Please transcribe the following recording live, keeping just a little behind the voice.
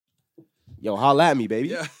Yo, holla at me, baby.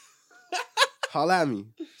 Yeah. Holla at me.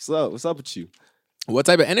 What's up with you? What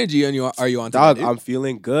type of energy are you on today, Dog, dude? I'm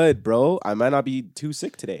feeling good, bro. I might not be too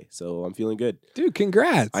sick today, so I'm feeling good. Dude,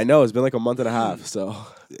 congrats. I know it's been like a month and a half, so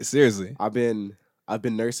Seriously. I've been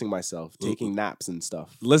nursing myself, taking naps and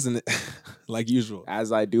stuff. Listen, like usual.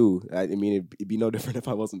 As I do. I mean, it'd be no different if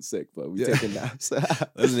I wasn't sick, but we taking naps.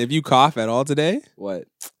 Listen, if you cough at all today, What?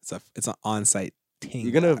 it's an on-site thing.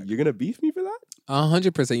 You're gonna beef me for that?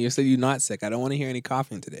 100%. You said you're not sick. I don't want to hear any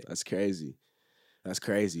coughing today. That's crazy. That's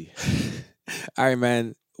crazy. All right,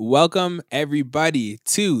 man. Welcome everybody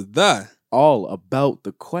to the All About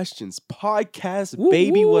the Questions podcast,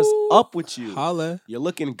 baby. What's up with you? Holla. You're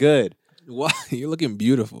looking good. What? You're looking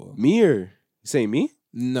beautiful. Me or you say me?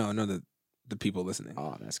 No, the people listening.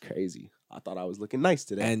 Oh, that's crazy. I thought I was looking nice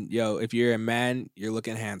today. And yo, if you're a man, you're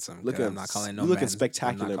looking handsome. I'm not calling no. You looking mans.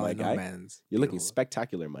 spectacular, I'm not my calling guy. No mans. You're looking Beautiful.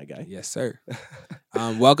 spectacular, my guy. Yes, sir.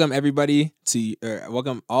 Welcome everybody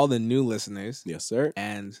welcome all the new listeners Yes, sir.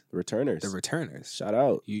 and Returners. the returners. Shout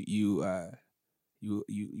out. You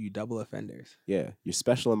double offenders. Yeah, you're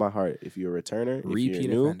special in my heart. If you're a returner, if Repeat you're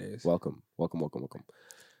new, offenders. welcome.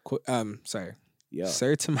 Sorry. Yeah.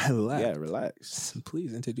 Sir to my left. Yeah, relax.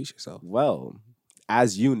 Please introduce yourself. Well,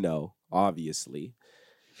 as you know, obviously,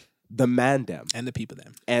 the man dem And the people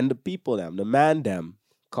them. and the people them, the man dem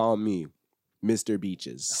call me Mr.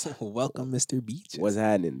 Beaches. Welcome, Mr. Beach. What's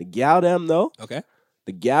happening? The gal them though, Okay.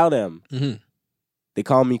 the gal them, Mm-hmm. they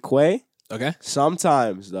call me Quay. Okay.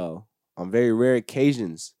 Sometimes though, on very rare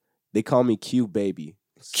occasions, they call me Q baby.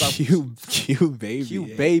 Cute baby. Q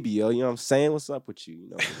baby, yo. You know what I'm saying? What's up with you? You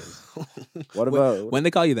know what about when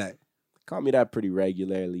they call you that? call me that pretty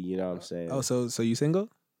regularly, you know what I'm saying? Oh, so you single?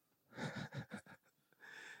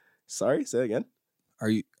 Sorry, say it again. Are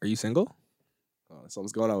you single? Oh,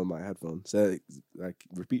 something's going on with my headphones. Say like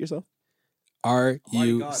repeat yourself. Are my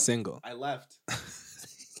you God. single? I left.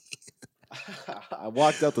 I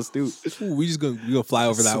walked out the stoop. Ooh, we gonna fly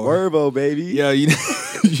over that one. Swervo, baby. Yeah,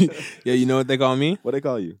 you know what they call me? What they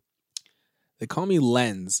call you? They call me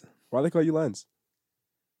Lens Why they call you Lens?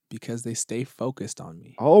 because they stay focused on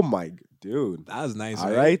me. Oh my dude. That was nice.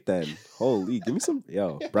 All right then. Holy, give me some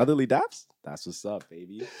brotherly daps. That's what's up,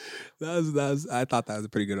 baby. That was. I thought that was a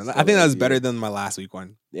pretty good one. I think that was better than my last week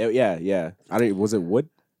one. Yeah. I don't. Was it wood?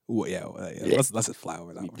 Ooh, yeah. Let's just fly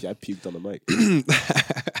over that one. I puked on the mic.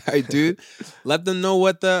 All right, dude. Let them know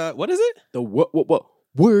what is it? The what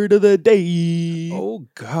word of the day? Oh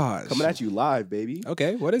gosh. Coming at you live, baby.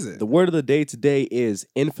 Okay, what is it? The word of the day today is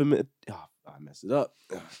infamous. Oh, I messed it up.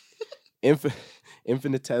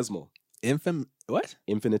 Infinitesimal. What?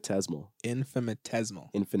 Infinitesimal.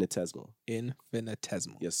 Infinitesimal.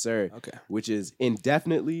 Yes, sir. Okay. Which is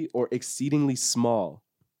indefinitely or exceedingly small,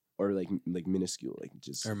 or like minuscule, like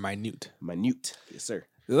just Or minute. minute. Yes, sir.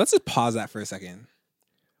 Let's just pause that for a second.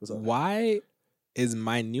 What's up? Why is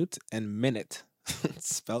minute and minute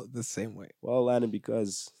spelled the same way? Well, Landon,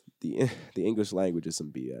 because the English language is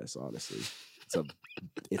some BS. Honestly,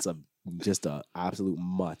 it's just a absolute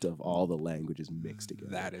mutt of all the languages mixed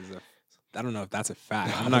together. That is I don't know if that's a fact.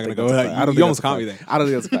 I I'm don't not gonna think go that's with a that. fact. I don't You think almost that's a caught me fact. there. I don't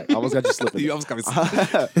think that's a fact. I almost got you slipping. You almost got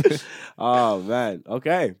me. Oh man.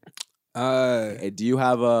 Okay. Hey, do you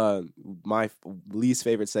have my least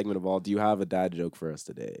favorite segment of all? Do you have a dad joke for us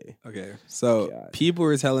today? Okay. So God. people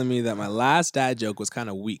were telling me that my last dad joke was kind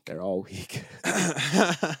of weak. They're all weak.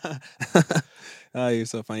 Oh, you're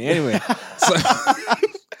so funny. Anyway,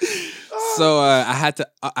 so I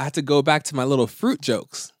had to go back to my little fruit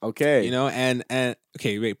jokes. Okay. You know, and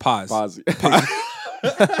okay, wait, pause. Pause.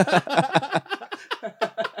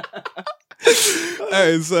 All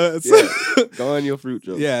right, so Yeah. Go on your fruit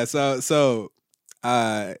joke. yeah, so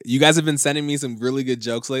you guys have been sending me some really good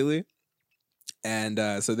jokes lately, and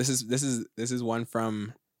so this is one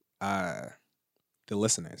from the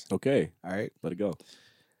listeners. Okay. All right, Let it go.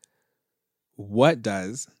 what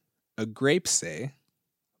does a grape say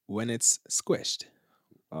when it's squished?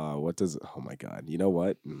 What does? Oh my God. You know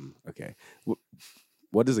what? Okay.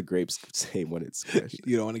 What does a grape say when it's squished?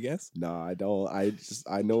 You don't want to guess? No, I don't.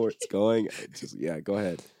 I know where it's going. Go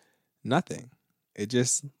ahead. Nothing. It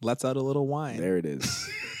just lets out a little wine. There it is.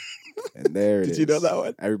 And there it is. Did you know that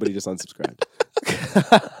one? Everybody just unsubscribed.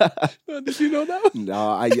 Did you know that one? No,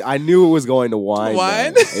 I knew it was going to wine.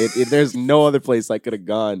 Wine? There's no other place I could have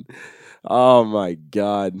gone. Oh my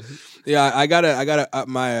God. Yeah, I gotta up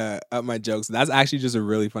my jokes. That's actually just a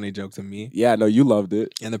really funny joke to me. Yeah, no, you loved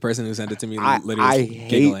it. And the person who sent it to me I literally was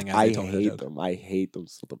giggling as I they told me the hate joke. them. I hate them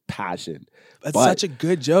with a passion. That's but- such a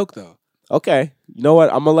good joke, though. Okay, you know what?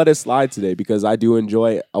 I'm gonna let it slide today because I do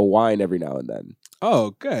enjoy a wine every now and then.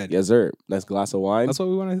 Oh, good. Yes, sir. Nice glass of wine. That's what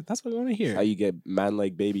we want to. That's what we want to hear. How you get man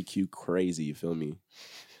like baby Q crazy? You feel me?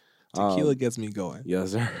 Tequila gets me going.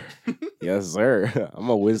 Yes, sir. Yes, sir. I'm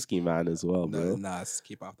a whiskey man as well, No, bro. nah, let's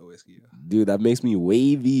keep off the whiskey. Dude, that makes me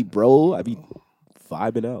wavy, bro. I be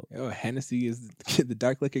vibing out. Yo, Hennessy is the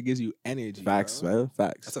dark liquor gives you energy. Facts, bro. man.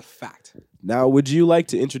 Facts. That's a fact. Now, would you like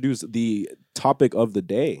to introduce the topic of the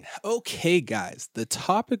day? Okay, guys. The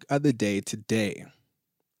topic of the day today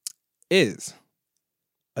is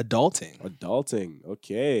adulting. Adulting.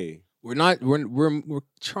 Okay. We're trying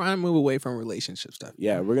to move away from relationship stuff.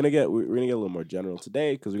 Yeah, we're gonna get a little more general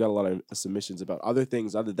today because we got a lot of submissions about other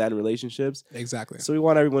things other than relationships. Exactly. So we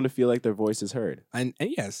want everyone to feel like their voice is heard. And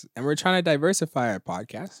yes, and we're trying to diversify our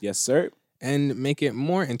podcast Yes, sir. and make it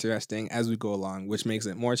more interesting as we go along, which makes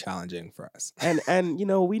it more challenging for us. And you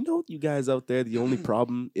know, we know you guys out there, the only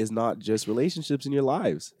problem is not just relationships in your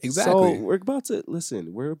lives. Exactly. So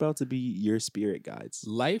we're about to be your spirit guides.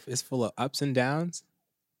 Life is full of ups and downs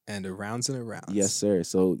and arounds and arounds. Yes, sir.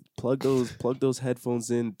 So plug those headphones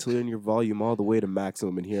in, turn your volume all the way to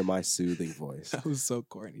maximum, and hear my soothing voice. That was so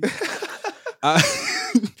corny. All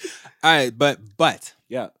right, but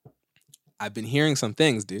Yeah. I've been hearing some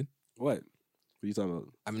things, dude. What? What are you talking about?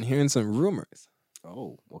 I've been hearing some rumors,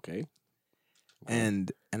 Oh, okay.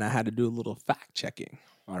 and I had to do a little fact checking.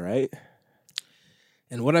 All right.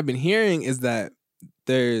 And what I've been hearing is that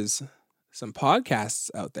there's some podcasts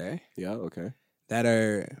out there Yeah. Okay. that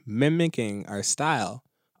are mimicking our style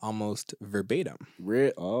almost verbatim.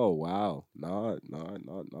 Oh wow. Not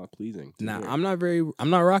pleasing. to Now, hear. I'm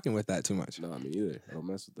not rocking with that too much. No, me either. I don't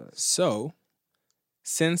mess with that. So,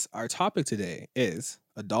 since our topic today is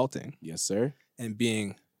adulting Yes, sir. and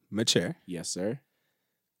being mature, Yes, sir.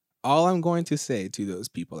 all I'm going to say to those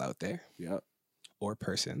people out there Yep. or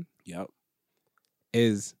person Yep.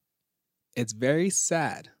 is it's very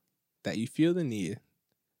sad that you feel the need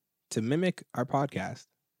to mimic our podcast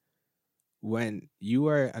when you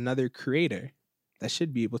are another creator that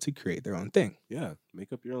should be able to create their own thing. Yeah.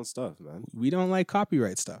 Make up your own stuff, man. We don't like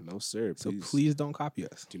copyright stuff. No, sir. So please don't copy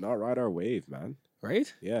us, do not ride our wave, man.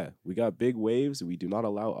 right? Yeah, we got big waves. We do not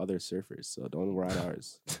allow other surfers, so don't ride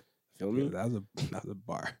ours. Feel me? Yeah, that was a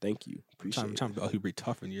bar. Thank you. Appreciate I'm it. trying to be all be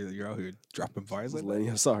tough and you're out here dropping bars like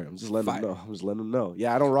I'm sorry. I'm just letting them Fire. know. I'm just letting them know.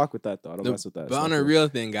 Yeah, I don't rock with that though. I don't No, mess with that. But It's on not a cool. real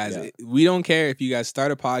thing, guys, Yeah. we don't care if you guys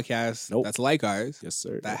start a podcast Nope. that's like ours Yes,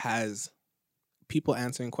 sir. that has people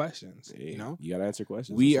answering questions. Hey, You know, you gotta answer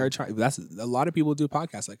questions. we That's are all. trying. That's a lot of people do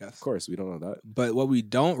podcasts like us. Of course, we don't know that. But what we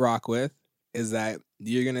don't rock with is that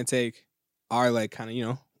you're gonna take our like kind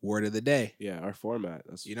of word of the day. Yeah, our format.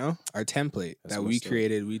 That's Our template That's that we messed up.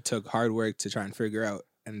 created. We took hard work to try and figure out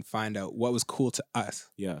and find out what was cool to us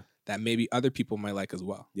yeah, that maybe other people might like as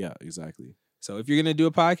well. yeah, exactly. So if you're gonna do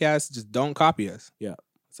a podcast, just don't copy us. Yeah.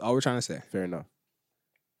 That's all we're trying to say. Fair enough.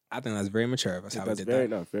 I think that's very mature of us. How we That's did very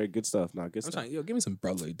that. enough. Very good stuff. Not good I'm stuff. trying, give me some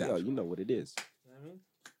brotherly Yeah, depth. you know what it is.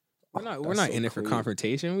 We're not That's so in it for clean.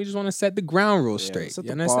 confrontation. We just want to set the ground rules Yeah, straight. let's set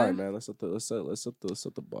You the bar, understand? man. Let's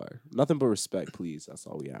set the bar. Nothing but respect, please. That's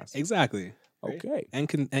all we ask. Exactly. Right? Okay.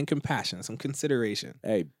 And compassion, some consideration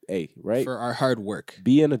Hey, right? for our hard work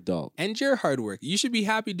Be an adult. and your hard work. You should be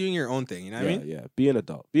happy doing your own thing. You know what I mean? Yeah. Be an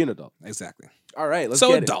adult. Be an adult. Exactly. All right. Let's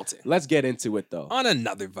So get adulting Let's get into it though. on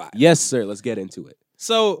another vibe. Yes, sir. Let's get into it.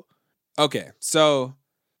 So, okay. So,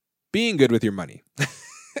 being good with your money.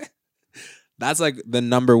 That's like the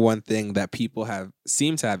number one thing that people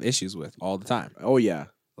seem to have issues with all the time. Oh yeah.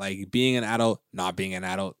 Like being an adult, not being an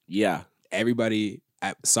adult. Yeah. Everybody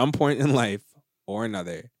at some point in life or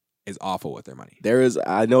another is awful with their money.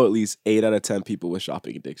 I know at least 8 out of 10 people with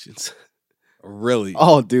shopping addictions. Really?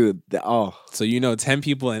 Oh, dude. So 10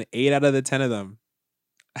 people and 8 out of the 10 of them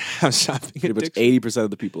have shopping Pretty much addiction. 80%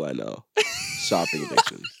 of the people I know. Shopping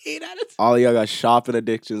addictions. 8 out of 10. All of y'all got shopping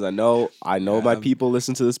addictions. I know Yeah, my people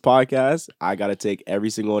listen to this podcast. I gotta take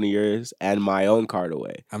every single one of yours and my own card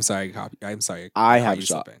away. I'm sorry. I'm sorry. I caught have you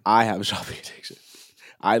shop. slipping. I have a shopping addiction.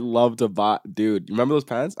 I love to buy. Dude, you remember those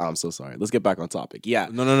pants? Oh, I'm so sorry. Let's get back on topic. Yeah.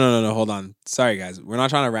 No. Hold on. Sorry, guys. We're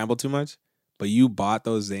not trying to ramble too much, but you bought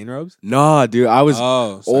those Zane robes? No, dude. I was.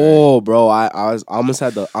 Oh, sorry. Oh, bro. I almost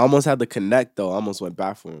had the connect though. I almost went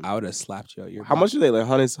back for him. I would have slapped you out your How much are they? Like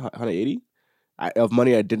 180 of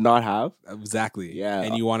money I did not have. Exactly. Yeah.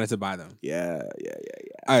 And you wanted to buy them. Yeah.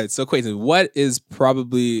 All right. So, Quayton, what is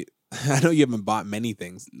probably... I know you haven't bought many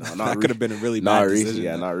things. No, not that could have been a really Not bad recently. decision.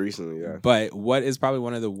 Yeah, not recently. Yeah. But what is probably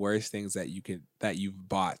one of the worst things that you've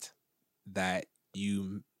bought that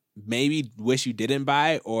you maybe wish you didn't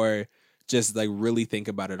buy or just like really think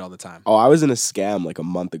about it all the time? Oh, I was in a scam like a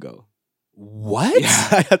month ago. What? Yeah,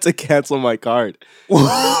 I had to cancel my card.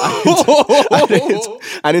 I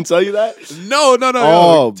didn't tell you that? No.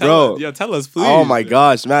 Oh, bro. Tell us, please. Oh my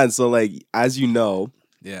gosh, man. So like, as you know,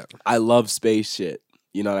 Yeah. I love space shit.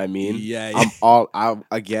 You know what I mean? Yeah.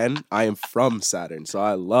 I am from Saturn. So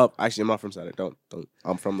I love, actually I'm not from Saturn. Don't.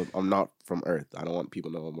 I'm not from Earth. I don't want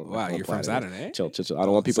people to know what my Wow, home you're from planet Saturn, is. eh? Chill. I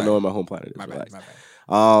don't want people knowing my home planet is. My Relax. bad.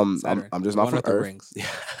 I'm just not One from with the Earth. rings.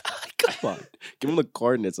 Come on, give them the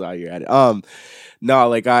coordinates while you're at it. No,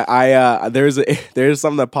 like there's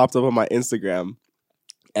something that popped up on my Instagram,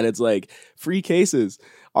 and it's like free cases.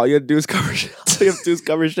 All you have to do is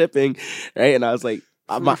cover shipping, right? And I was like,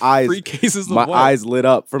 my eyes, Free cases of my what? eyes lit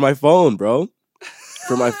up for my phone, bro,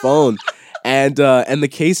 for my phone. And the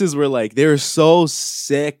cases were like, they were so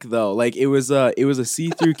sick though. Like it was a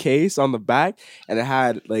see-through case on the back, and it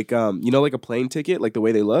had like like a plane ticket, like the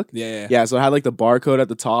way they look. Yeah. So it had like the barcode at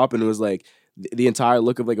the top, and it was like the entire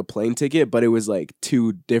look of like a plane ticket, but it was like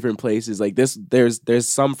two different places. Like there's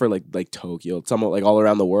some for like Tokyo, some like all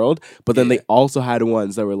around the world, but then they also had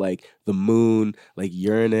ones that were like the moon, like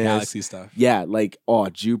Uranus, Galaxy stuff. Yeah, like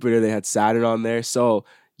Jupiter. They had Saturn on there, so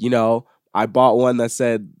I bought one that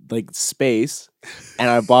said like space, and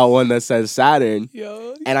I bought one that says Saturn.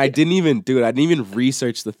 Yo. And I didn't even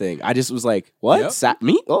research the thing. I just was like, what? Yep.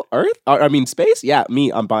 Me? Oh, Earth? I mean, space? Yeah,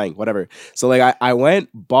 me. I'm buying, whatever. So like I went,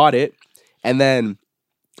 bought it, and then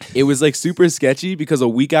it was like super sketchy because a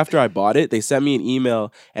week after I bought it, they sent me an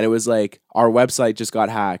email, and it was like, our website just got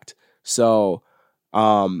hacked. So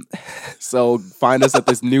so find us at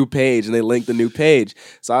this new page, and they linked the new page.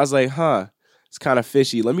 So I was like, it's kind of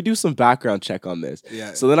fishy. Let me do some background check on this.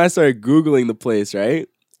 Yeah. So then I started Googling the place, right?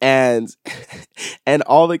 And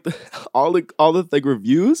all the like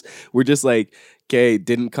reviews were just like, okay,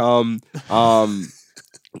 didn't come.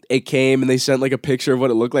 It came, and they sent like a picture of what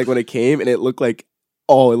it looked like when it came, and it looked like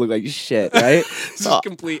shit, right? Just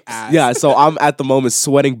complete ass. Yeah, so I'm at the moment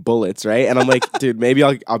sweating bullets, right? And I'm like, dude, maybe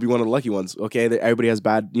I'll be one of the lucky ones. Okay, everybody has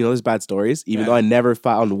bad, there's bad stories. Even though I never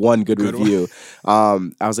found one good review, I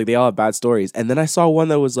was like, they all have bad stories. And then I saw one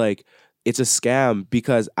that was like, it's a scam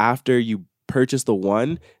because after you purchase the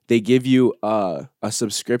one, they give you a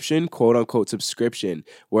subscription, quote unquote subscription,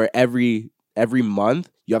 where every month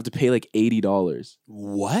you have to pay like $80.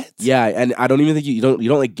 What? Yeah, and I don't even think you don't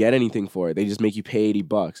like get anything for it. They just make you pay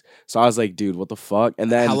 $80. So I was like, dude, what the fuck? And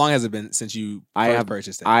then how long has it been since you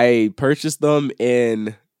purchased it? I purchased them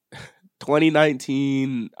in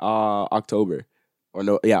 2019 October. Or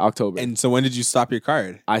no, yeah, October. And so when did you stop your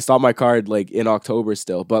card? I stopped my card like in October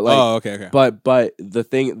still, but like, okay. But the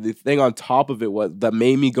thing on top of it was that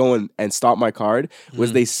made me go and stop my card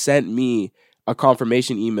was they sent me a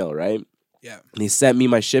confirmation email, right? Yeah. And they sent me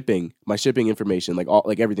my shipping information, like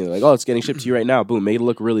everything. They're like, oh, it's getting shipped to you right now. Boom, made it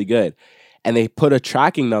look really good. And they put a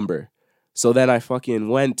tracking number. So then I fucking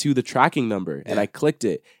went to the tracking number and I clicked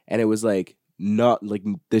it, and it was like, not like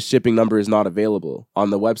the shipping number is not available on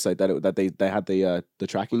the website that they had the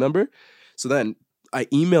tracking number. So then I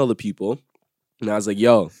emailed the people, and I was like,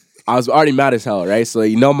 yo, I was already mad as hell, right? So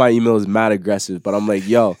my email is mad aggressive, but I'm like,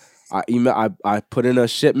 yo, I put in a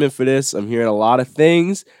shipment for this. I'm hearing a lot of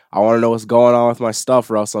things. I want to know what's going on with my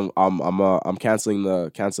stuff, or else I'm canceling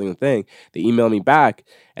the thing. They email me back,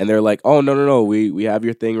 and they're like, oh no, we have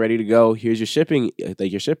your thing ready to go. Here's your shipping,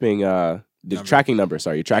 tracking number.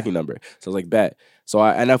 Sorry, your tracking number. So I was like, bet. So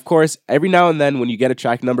and of course, every now and then when you get a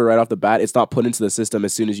tracking number right off the bat, it's not put into the system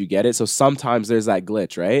as soon as you get it. So sometimes there's that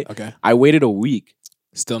glitch, right? Okay. I waited a week.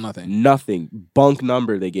 Still nothing. Nothing. Bunk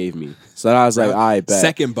number they gave me. So then I was like, I bet.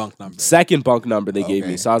 Second bunk number they gave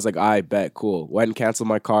me. So I was like, I bet. Cool. Went and canceled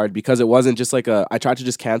my card because it wasn't just like I tried to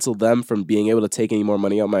just cancel them from being able to take any more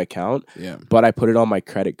money out my account. Yeah. But I put it on my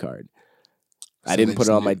credit card. So I didn't put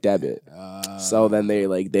it on my debit. So then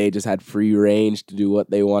they just had free range to do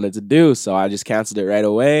what they wanted to do. So I just canceled it right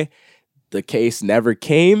away. The case never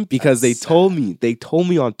came because they told me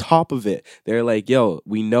on top of it. They're like, yo,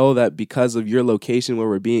 we know that because of your location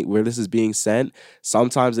where this is being sent,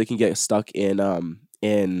 sometimes they can get stuck in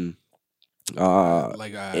duty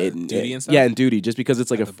and stuff. Yeah, in duty, just because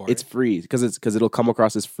it's like it's free because it'll come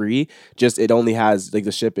across as free. Just it only has like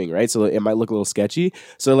the shipping, right? So it might look a little sketchy.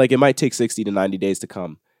 So like it might take 60 to 90 days to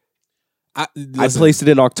come. I placed it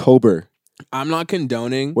in October. I'm not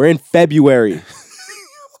condoning. We're in February.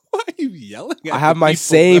 Why are you yelling at I have my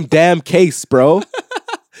same damn case, bro.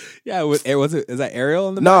 Yeah, is that Ariel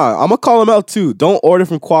in the Nah, I'm gonna call them out too. Don't order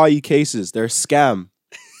from Quality Cases. They're a scam.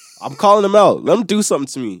 I'm calling them out. Let them do something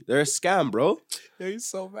to me. They're a scam, bro. You're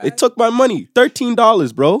so bad. They took my money.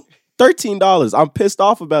 $13, bro. $13. I'm pissed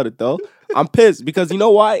off about it though. I'm pissed because you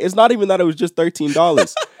know why? It's not even that it was just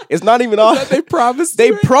 $13. It's not even on. That they promised. They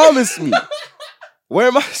you it? promised me. Where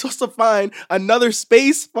am I supposed to find another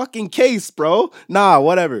space fucking case, bro? Nah,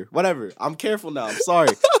 whatever. I'm careful now. I'm sorry.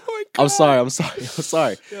 Oh my God. I'm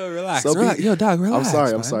sorry. Yo, relax. So relax. Yo, dog, relax.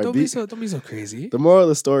 I'm man. sorry. Don't be so crazy. The moral of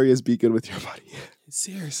the story is be good with your money.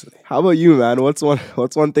 Seriously. How about you, man? What's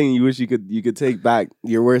one thing you wish you could take back?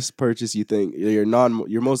 Your worst purchase, you think? Your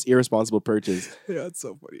most irresponsible purchase. Yeah, that's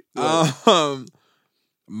so funny. What?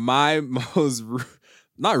 My most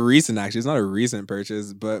not recent, actually, it's not a recent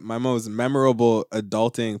purchase, but my most memorable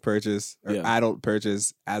adulting purchase or adult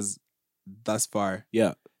purchase as thus far,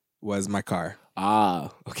 was my car.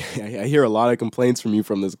 Ah, okay. I hear a lot of complaints from you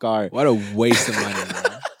from this car. What a waste of money,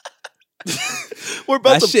 man.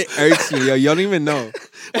 That shit irks me, yo. You don't even know.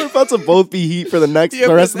 We're about to both be heat for the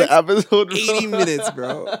rest of the episode. Bro. 80 minutes,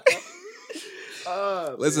 bro.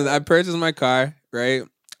 Listen, I purchased my car, right?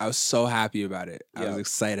 I was so happy about it. I was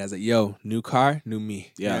excited. I was like, yo, new car, new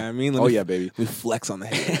me. Yeah. You know what I mean? Yeah, baby. We flex on the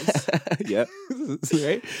hands. Yeah.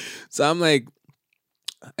 Right? So I'm like,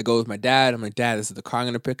 I go with my dad. I'm like, Dad, this is the car I'm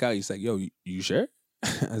going to pick out. He's like, yo, you sure?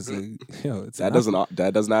 I was like, yo, it's Dad doesn't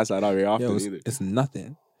ask that out very often either. It's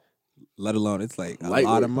nothing. Let alone, it's like a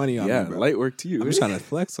lot of money on me, bro. Light work to you. I'm just trying to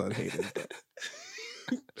flex on haters, bro.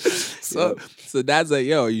 So Dad's like,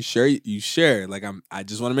 yo, you sure? You sure? Like, I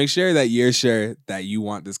just want to make sure that you're sure that you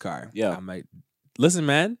want this car. Yeah. I'm like, listen,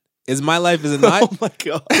 man, it's my life, is it not? Oh my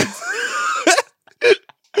God.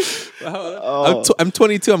 I'm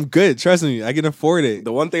 22. I'm good. Trust me, I can afford it.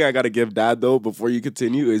 The one thing I gotta give Dad though, before you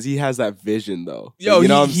continue, is he has that vision though. Yo, you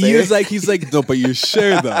know what I'm saying? He's like, no, but you're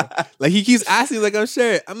sure though. Like he keeps asking, like I'm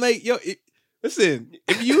sure. I'm like, yo, listen,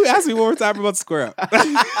 if you ask me one more time, I'm about to square up.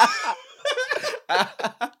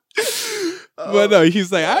 But no,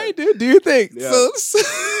 he's like, all right, dude, do your thing. Yeah.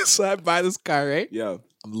 So I buy this car, right? Yeah.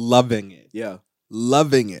 I'm loving it. Yeah.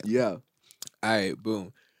 Loving it. Yeah. All right,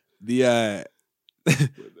 boom. The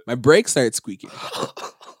my brakes start squeaking.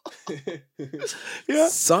 Yeah.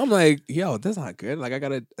 So I'm like, yo, that's not good. Like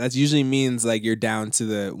that usually means like you're down to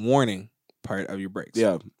the warning part of your brakes.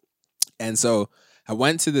 Yeah. And so I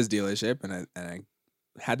went to this dealership and I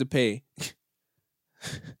had to pay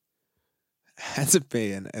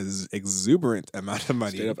an exuberant amount of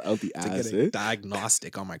money Straight up out the to ass. get a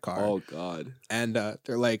diagnostic on my car. Oh God. And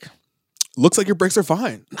they're like, looks like your brakes are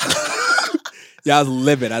fine. Yeah, I was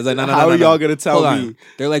livid. I was like, no. How are y'all gonna tell Hold me? on.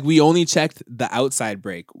 They're like, we only checked the outside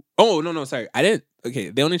brake. Oh, no, sorry. I didn't. Okay,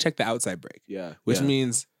 they only checked the outside brake. Yeah. Which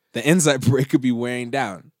means the inside brake could be wearing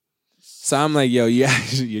down. So I'm like, yo, you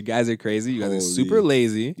guys are crazy. You guys are super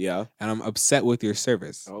lazy. Yeah. And I'm upset with your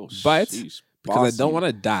service. Oh, but sheesh. because I don't want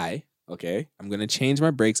to die, Okay. I'm going to change my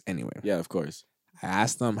brakes anyway. Yeah, of course. I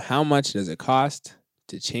asked them, how much does it cost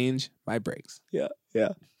to change my brakes? Yeah. Yeah.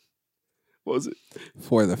 What was it?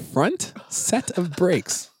 For the front set of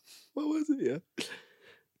brakes, What was it? Yeah.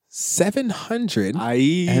 $750.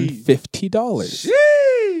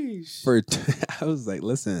 Sheesh. I was like,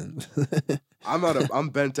 listen. I'm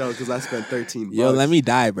bent out because I spent $13. Yo, let me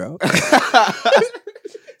die, bro.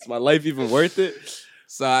 Is my life even worth it?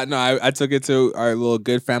 So I took it to our little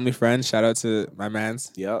good family friend. Shout out to my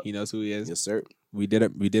man's. Yep. He knows who he is. Yes, sir. We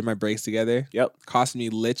did my brakes together. Yep. Cost me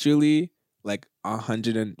literally like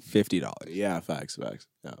 $150. Yeah, facts.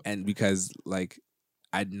 Yeah. And because like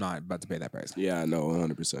I'm not about to pay that price. Yeah, no,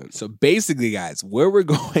 100%. So basically, guys, where we're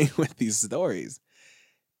going with these stories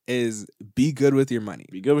is be good with your money.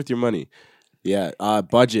 Be good with your money. Yeah.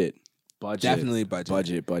 Budget. Definitely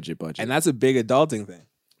budget. Budget. And that's a big adulting thing.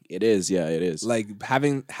 It is. Yeah, it is. Like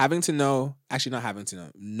having to know, actually not having to know,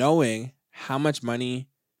 knowing how much money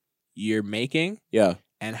you're making Yeah.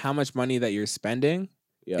 and how much money that you're spending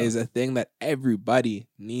is a thing that everybody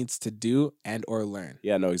needs to do and or learn.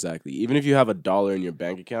 Yeah, no, exactly. Even if you have $1 in your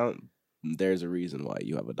bank account, there's a reason why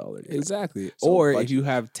you have $1 in your Exactly. So or budget. if you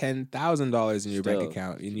have $10,000 in your bank Still,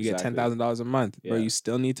 account and you exactly. get $10,000 a month, bro, Yeah. you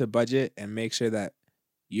still need to budget and make sure that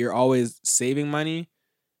you're always saving money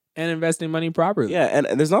and investing money properly. Yeah,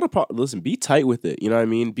 and there's not a problem. Listen, be tight with it. You know what I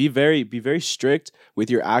mean? Be very strict with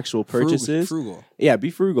your actual purchases. Frugal. Yeah, be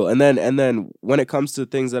frugal. And then when it comes to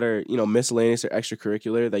things that are, miscellaneous or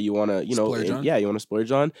extracurricular that you want to, Splurge on? you want to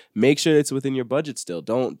splurge on, make sure it's within your budget still.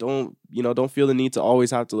 Don't feel the need to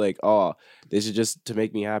always have to like, oh, this is just to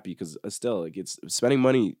make me happy, because still like it's spending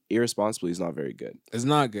money irresponsibly is not very good. It's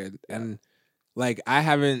not good. Yeah. And like I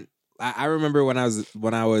remember when I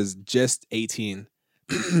was just 18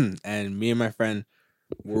 and me and my friend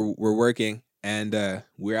were working and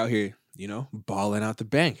we're out here, balling out the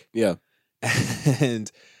bank. Yeah.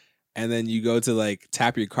 And then you go to like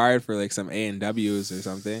tap your card for like some A&Ws or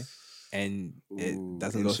something, and it Ooh,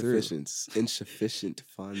 doesn't go through. Insufficient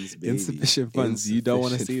funds, baby. Insufficient funds. You don't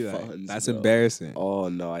want to see that. Insufficient That's funds, no. embarrassing. Oh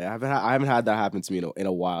no, I haven't had that happen to me in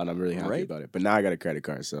a while, and I'm really happy Right? about it. But now I got a credit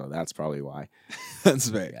card, so that's probably why. That's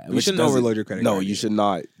fair. Yeah, You which shouldn't doesn't- overload your credit No, card. you should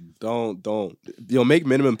not. Don't. You'll make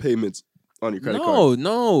minimum payments on your credit card.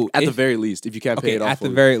 No. At the very least, if you can't pay okay, it off. at the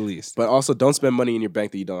fully. very least. But also, don't spend money in your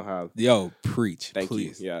bank that you don't have. Yo, preach. Thank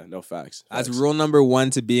please. you. Yeah, no facts. That's Facts. rule number 1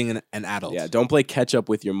 to being an adult. Yeah, don't play catch up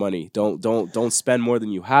with your money. Don't spend more than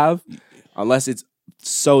you have, unless it's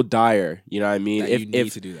so dire. You know what I mean? That you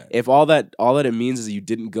need to do that. If all that it means is you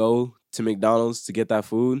didn't go to McDonald's to get that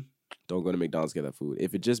food, don't go to McDonald's to get that food.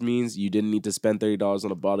 If it just means you didn't need to spend $30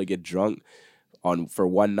 on a bottle to get drunk for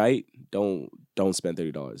one night, don't spend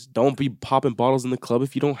 $30. Don't be popping bottles in the club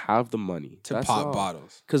if you don't have the money to That's pop all.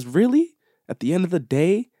 bottles. Because really, at the end of the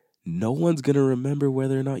day, no one's gonna remember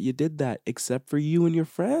whether or not you did that except for you and your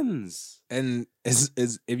friends. And is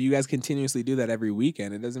if you guys continuously do that every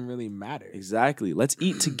weekend, it doesn't really matter. Exactly. Let's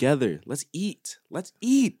eat together. Let's eat,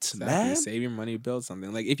 Exactly. man. Save your money, build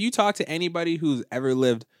something. Like if you talk to anybody who's ever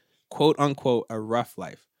lived, quote unquote, a rough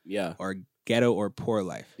life Yeah, or ghetto or poor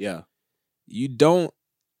life, yeah, you don't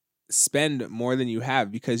spend more than you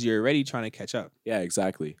have because you're already trying to catch up. yeah.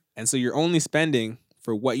 Exactly, And so you're only spending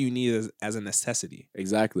for what you need as a necessity.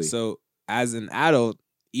 exactly. So as an adult,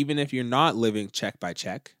 even if you're not living check by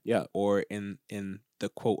check Yeah, or in the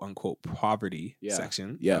quote unquote poverty Yeah.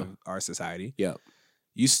 section Yeah. of our society, Yeah.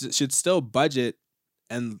 you should still budget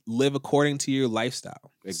and live according to your lifestyle.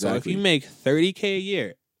 So if Exactly. you make $30K a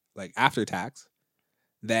year, like after tax,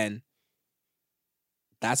 then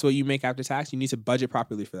that's what you make after tax. You need to budget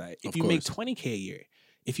properly for that. If Of you make course. $20K a year,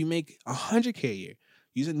 if you make $100K a year,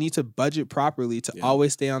 you need to budget properly to Yeah.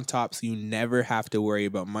 always stay on top, so you never have to worry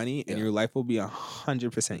about money, and Yeah. your life will be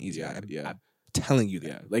 100% easier. Yeah. I'm telling you that.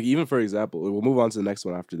 Yeah, like even for example, we'll move on to the next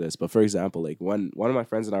one after this. But for example, like one of my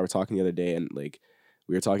friends and I were talking the other day, and like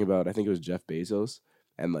we were talking about, I think it was Jeff Bezos,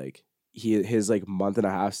 and like his like month and a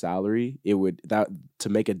half salary, it would that to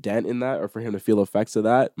make a dent in that, or for him to feel effects of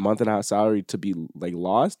that month and a half salary to be like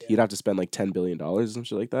lost, he'd have to spend like $10 billion or some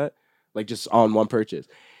shit like that, like just on one purchase.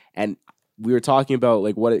 And we were talking about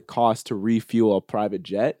like what it costs to refuel a private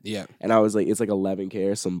jet. Yeah. And I was like, it's like 11K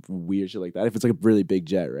or some weird shit like that. If it's like a really big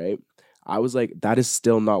jet, right? I was like, that is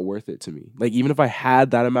still not worth it to me. Like, even if I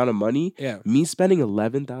had that amount of money, Yeah. me spending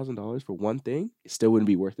 $11,000 for one thing, it still wouldn't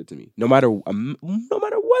be worth it to me. No matter what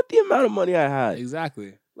the amount of money I had.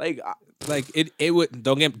 Exactly. Like, Like it would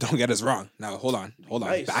don't get us wrong. Now hold on.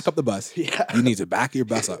 Nice. Back up the bus. yeah. You need to back your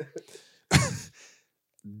bus up.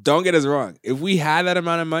 Don't get us wrong. If we had that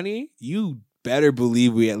amount of money, you better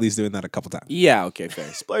believe we at least doing that a couple times. Yeah, okay,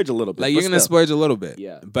 fair. Splurge a little bit. Like but you're gonna still. splurge a little bit.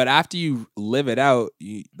 Yeah. But after you live it out,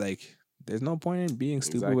 you like there's no point in being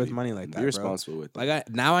stupid with Exactly. money like that. Be Bro. responsible with it. Like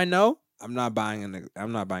I know I'm not buying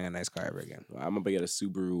a nice car ever again. I'm gonna get a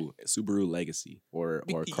Subaru Legacy or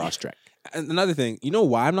Yeah. Crosstrek. And another thing, you know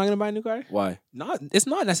why I'm not gonna buy a new car? Why? It's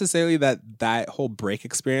not necessarily that whole brake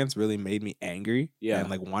experience really made me angry. Yeah.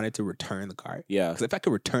 And like wanted to return the car. Yeah. Because if I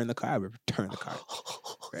could return the car, I would return the car.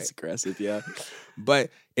 Right. It's aggressive, yeah.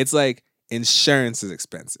 But it's like insurance is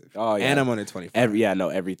expensive. Oh yeah. And I'm under 25.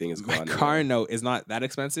 Everything is My gone. car note is not that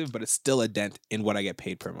expensive, but it's still a dent in what I get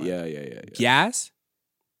paid per month. Yeah. Gas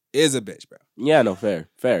is a bitch, bro. Yeah, no, fair.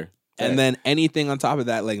 And then anything on top of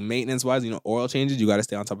that, like maintenance wise, oil changes, you got to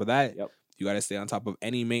stay on top of that. Yep. You got to stay on top of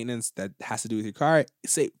any maintenance that has to do with your car.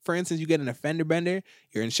 Say, for instance, you get an fender bender,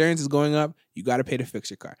 your insurance is going up, you got to pay to fix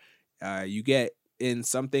your car. You get in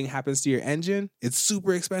something happens to your engine, it's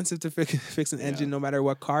super expensive to fix an engine no matter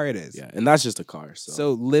what car it is. Yeah, and that's just a car.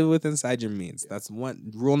 So, live with inside your means. That's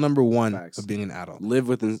rule number 1 Facts. of being an adult.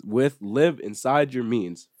 live inside your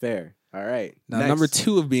means. Fair. All right. Now, Next. number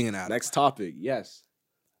 2 of being an adult. Next topic. Yes.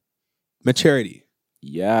 Maturity.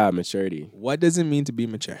 Yeah, maturity. What does it mean to be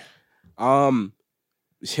mature?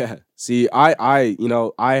 Yeah. See, I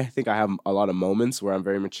think I have a lot of moments where I'm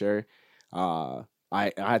very mature.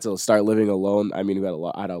 I had to start living alone. I mean, I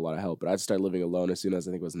had a lot of help, but I had to start living alone as soon as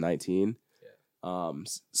I think it was 19.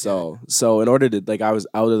 So in order to, like, I was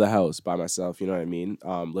out of the house by myself, you know what I mean?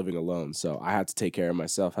 Living alone. So I had to take care of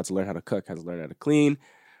myself, had to learn how to cook, had to learn how to clean.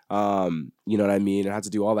 You know what I mean? I had to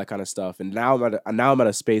do all that kind of stuff. And now I'm at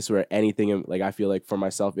a space where anything, like, I feel like for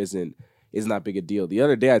myself isn't that big a deal. The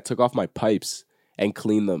other day I took off my pipes and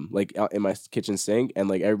cleaned them, like, in my kitchen sink, and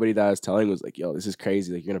like everybody that I was telling was like, yo, this is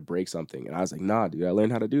crazy, like, you're gonna break something. And I was like, nah, dude, I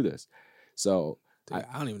learned how to do this. So Dude,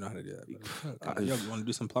 I don't even know how to do that. Yo, you want to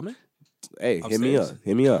do some plumbing? hey, hit me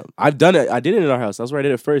Upstairs? up. I've done it. I did it in our house. That's where I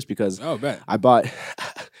did it first because Oh, bet. I bought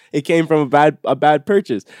it came from a bad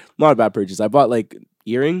purchase. Not a bad purchase. I bought like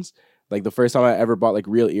earrings Like the first time I ever bought like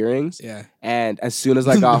real earrings. Yeah. And as soon as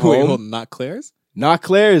I got Wait, home, hold on, not Claire's? not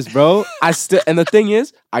Claire's, bro. I still, and the thing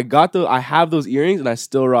is, I have those earrings and I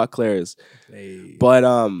still rock Claire's. Hey. But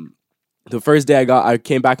the first day I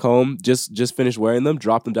came back home, just finished wearing them,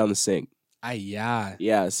 dropped them down the sink. Yeah.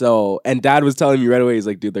 Yeah. So, and Dad was telling me right away, he's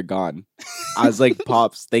like, dude, they're gone. I was like,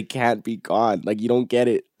 Pops, they can't be gone. Like, you don't get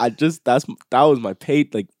it. That was my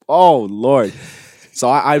pate. Like, oh Lord. So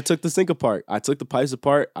I took the sink apart. I took the pipes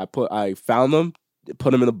apart. I found them,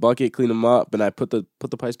 put them in a bucket, clean them up, and I put the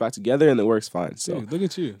pipes back together, and it works fine. So Dude, look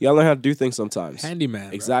at you. you gotta learn how to do things sometimes. Handyman.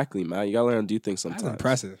 Bro. Exactly, man. You gotta learn how to do things sometimes. That's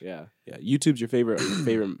impressive. Yeah. YouTube's your favorite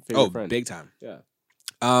Oh, friend. big time. Yeah.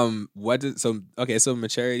 So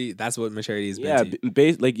maturity, that's what maturity is. Yeah,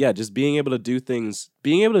 just being able to do things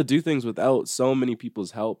without so many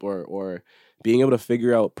people's help, or being able to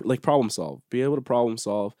figure out, like, problem solve, be able to problem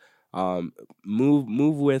solve,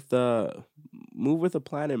 move with a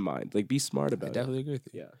plan in mind, like, be smart about I it. definitely agree with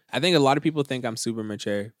you. Yeah, I think a lot of people think I'm super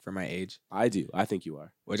mature for my age, I do. I think you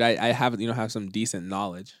are. which I have some decent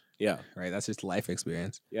knowledge, Yeah, right? That's just life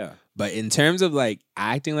experience. yeah. But in terms of like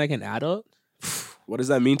acting like an adult, What does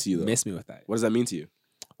that mean to you, though? miss me with that. What does that mean to you?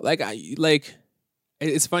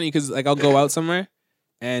 It's funny because like I'll go out somewhere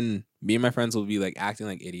and me and my friends will be like acting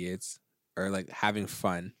like idiots or like having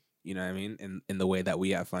fun. You know what I mean? In the way that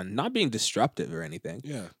we have fun, not being disruptive or anything,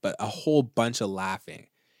 Yeah, but a whole bunch of laughing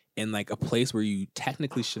in like a place where you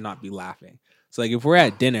technically should not be laughing. So like if we're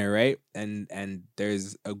at dinner, right, and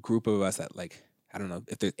there's a group of us that, like, I don't know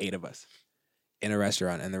if there's 8 of us in a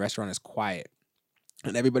restaurant and the restaurant is quiet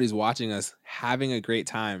and everybody's watching us having a great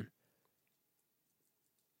time.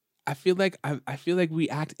 I feel like we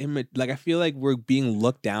act like I feel like we're being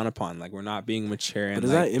looked down upon, like we're not being mature and but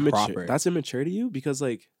is like that immature? proper. That's immature to you? Because,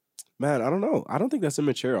 like, man, I don't know. I don't think that's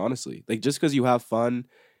immature, honestly. Like, just because you have fun,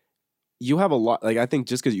 you have a lot. Like, I think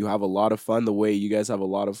just because you have a lot of fun, the way you guys have a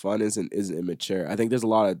lot of fun isn't immature. I think there's a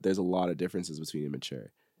lot of differences between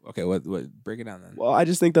immature. Okay, what break it down then? Well, I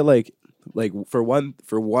just think that like for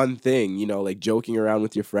one thing, like, joking around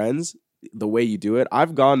with your friends, the way you do it.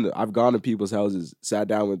 I've gone to people's houses, sat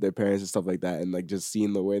down with their parents and stuff like that, and like just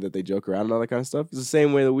seen the way that they joke around and all that kind of stuff. It's the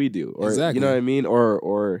same way that we do, or Exactly. you know what I mean,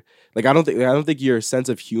 or like I don't think your sense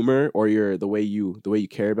of humor or the way you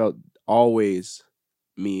care about always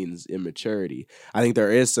means immaturity. I think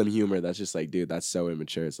there is some humor that's just like, dude, that's so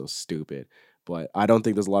immature, it's so stupid. But I don't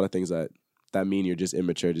think there's a lot of things that mean you're just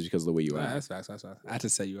immature just because of the way you act. That's facts. That's facts. I had to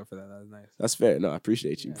set you up for that. That was nice. That's fair. No, I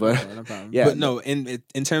appreciate you. Yeah, But no problem. yeah, But no, in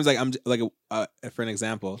terms, like, I'm like for an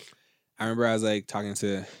example, I remember I was like talking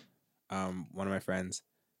to one of my friends,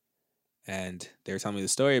 and they were telling me the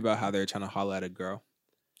story about how they were trying to holler at a girl.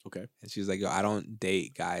 Okay. And she was like, "Yo, I don't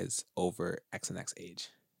date guys over X and X age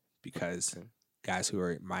because guys who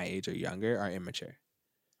are my age or younger are immature."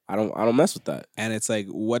 I don't mess with that. And it's like,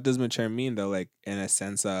 what does mature mean though? Like, in a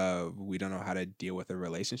sense of we don't know how to deal with a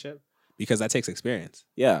relationship, because that takes experience.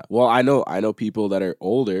 Yeah. Well, I know people that are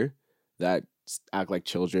older that act like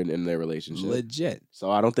children in their relationship. Legit.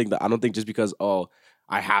 So I don't think just because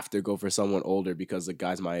I have to go for someone older because the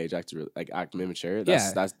guys my age act immature.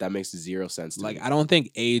 That makes zero sense to me. Like, I don't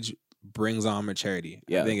think age brings on maturity.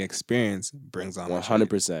 Yeah. I think experience brings on 100%.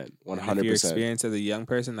 maturity. 100%. If you're experienced as a young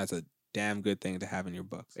person, that's a damn good thing to have in your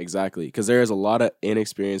books. Exactly. Because there is a lot of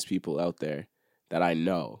inexperienced people out there that I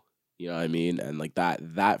know. You know what I mean? And like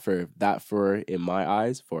that for in my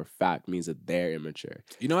eyes, for a fact, means that they're immature.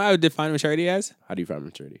 You know what I would define maturity as? How do you find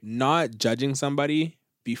maturity? Not judging somebody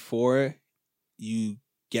before you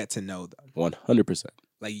get to know them. 100%.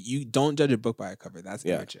 Like, you don't judge a book by a cover. That's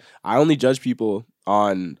immature. I only judge people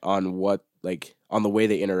on what, like, on the way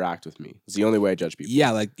they interact with me. It's the only way I judge people.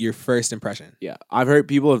 Yeah, like your first impression. Yeah. I've heard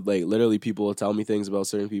people, like, literally people will tell me things about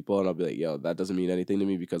certain people and I'll be like, yo, that doesn't mean anything to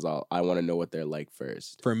me because I want to know what they're like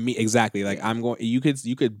first. For me, exactly. Like, you could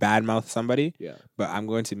badmouth somebody, Yeah. but I'm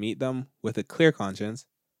going to meet them with a clear conscience,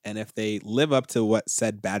 and if they live up to what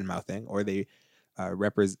said badmouthing, or they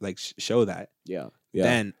show that, Yeah.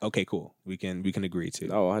 then okay, cool. We can agree to.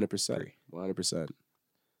 No, 100%. 100%.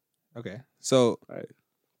 Okay. So, Right.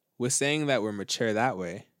 with saying that we're mature that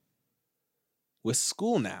way, with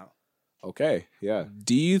school now, Okay. Yeah.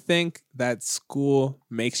 do you think that school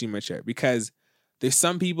makes you mature? Because there's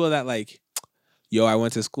some people that, like, yo, I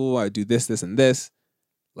went to school, I do this, and this.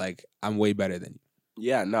 Like, I'm way better than you.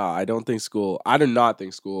 Yeah, no, I do not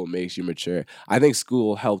think school makes you mature. I think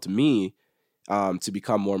school helped me to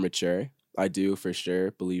become more mature. I do for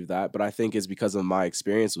sure believe that, but I think it's because of my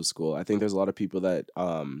experience with school. I think there's a lot of people that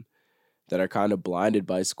are kind of blinded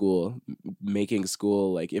by school, making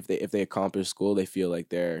school, like, if they accomplish school, they feel like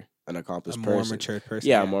they're an A accomplished more person. mature person.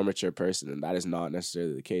 Yeah, a more mature person, and that is not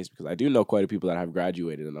necessarily the case because I do know quite a people that have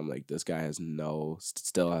graduated, and I'm like, this guy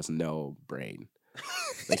still has no brain.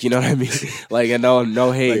 Like, you know what I mean? Like, and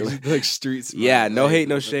no hate, like street smart. yeah, no like, hate,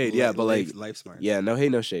 no shade. Yeah, but like, life smart. yeah, no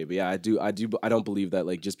hate, no shade. But yeah, I don't believe that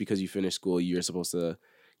like just because you finish school, you're supposed to,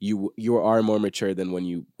 you are more mature than when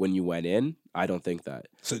you went in. I don't think that.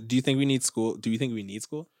 So do you think we need school? Do you think we need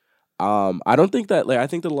school? I don't think that, like, I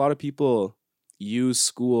think that a lot of people use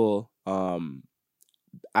school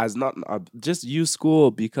as not just use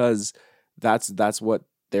school because that's what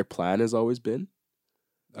their plan has always been.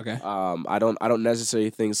 Okay. I don't necessarily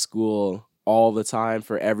think school all the time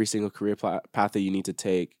for every single career path that you need to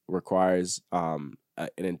take requires an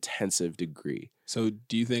intensive degree. So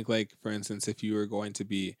do you think, like, for instance, if you were going to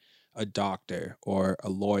be a doctor or a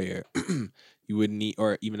lawyer, you would need,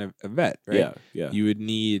 or even a vet, right? Yeah, yeah. You would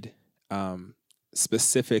need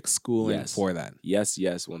specific schooling Yes. for that. Yes,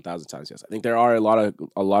 1,000 times yes. I think there are a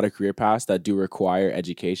lot of career paths that do require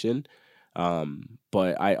education.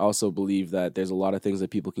 But I also believe that there's a lot of things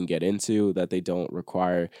that people can get into that they don't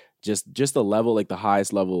require just the level, like the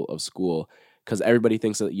highest level of school, because everybody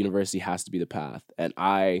thinks that university has to be the path. And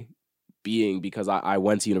because I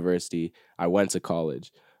went to university, I went to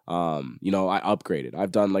college. I upgraded.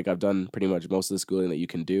 I've done pretty much most of the schooling that you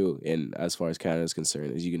can do in as far as Canada is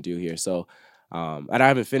concerned as you can do here. So and I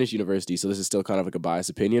haven't finished university, so this is still kind of like a biased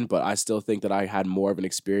opinion, but I still think that I had more of an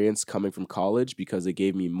experience coming from college because it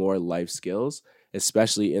gave me more life skills,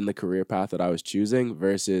 especially in the career path that I was choosing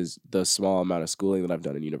versus the small amount of schooling that I've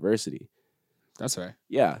done in university. That's right.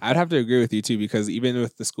 Yeah. I'd have to agree with you too, because even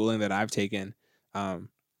with the schooling that I've taken,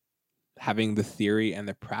 having the theory and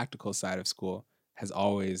the practical side of school has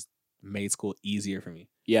always made school easier for me.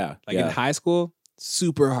 Yeah. Like in high school,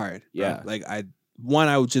 super hard. Bro. Yeah. Like I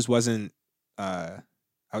just wasn't, I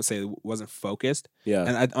would say wasn't focused. Yeah.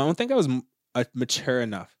 And I don't think I was mature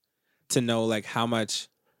enough to know like how much,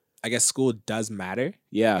 I guess, school does matter.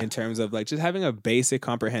 Yeah. In terms of like just having a basic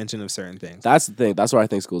comprehension of certain things. That's the thing. That's why I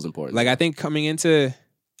think school is important. Like I think coming from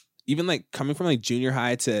like junior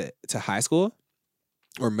high to high school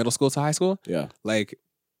or middle school to high school. Yeah. Like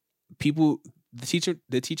the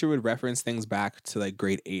teacher would reference things back to like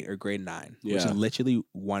grade 8 or grade 9, which is literally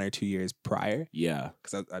 1 or 2 years prior. Yeah.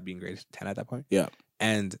 Because I'd be in grade 10 at that point. Yeah.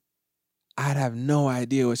 And I'd have no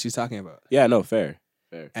idea what she's talking about. Yeah, no, fair.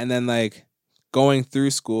 And then like going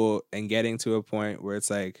through school and getting to a point where it's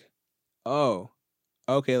like, oh,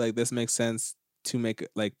 okay, like this makes sense to make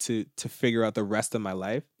like to figure out the rest of my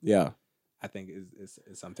life. Yeah. I think is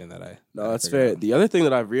something that I that's fair. The other thing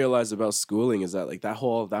that I've realized about schooling is that like that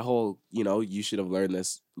whole you should have learned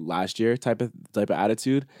this last year type of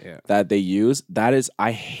attitude that they use. That is,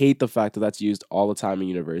 I hate the fact that that's used all the time in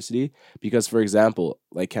university because, for example,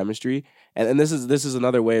 like chemistry, and this is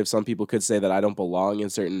another way of some people could say that I don't belong in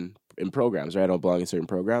programs, right? I don't belong in certain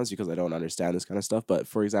programs because I don't understand this kind of stuff. But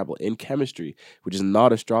for example, in chemistry, which is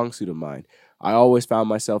not a strong suit of mine, I always found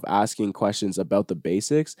myself asking questions about the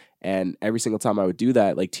basics, and every single time I would do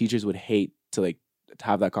that, like teachers would hate to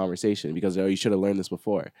have that conversation because you should have learned this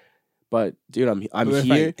before. But dude, I'm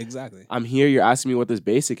here. Exactly. I'm here. You're asking me what this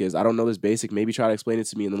basic is. I don't know this basic. Maybe try to explain it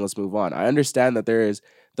to me and then let's move on. I understand that there is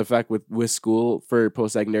the fact with school for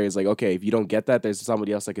post-secondary is like, okay, if you don't get that, there's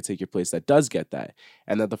somebody else that could take your place that does get that.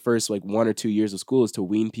 And that the first like 1 or 2 years of school is to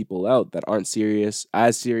wean people out that aren't serious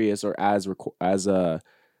or I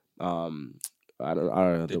don't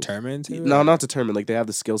know. Determined? No, not determined. Like they have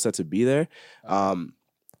the skill set to be there.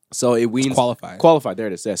 So it weans qualified. There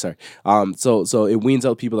it is. Yeah, sorry. So it weans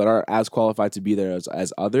out people that aren't as qualified to be there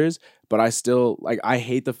as others. But I still I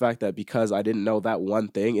hate the fact that because I didn't know that one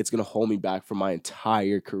thing, it's gonna hold me back from my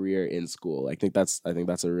entire career in school. I think that's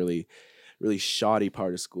a really, really shoddy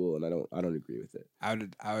part of school, and I don't agree with it. I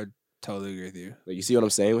would totally agree with you. Like, you see what I'm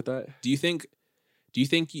saying with that? Do you think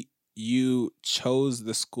you chose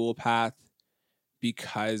the school path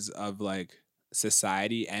because of like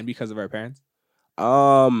society and because of our parents?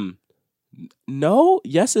 No,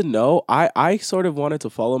 yes and no. I sort of wanted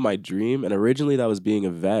to follow my dream, and originally that was being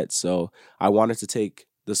a vet. So I wanted to take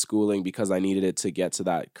the schooling because I needed it to get to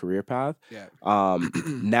that career path. Yeah.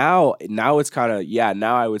 Now it's kind of,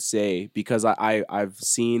 now I would say because I've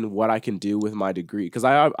seen what I can do with my degree, because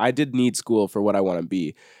I did need school for what I want to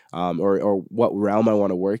be, or what realm I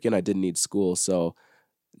want to work in. I did need school. So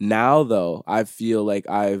now though, I feel like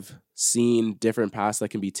I've seen different paths that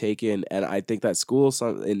can be taken, and I think that school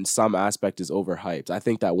in some aspect is overhyped. I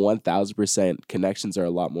think that 1,000% connections are a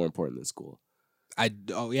lot more important than school.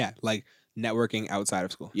 Like networking outside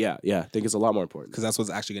of school, Yeah, I think it's a lot more important. because that's what's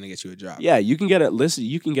actually going to get you a job. Yeah, you can get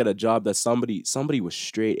a job that somebody with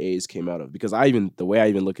straight A's came out of. Because the way I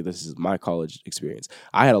even look at this is my college experience.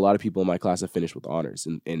 I had a lot of people in my class that finished with honors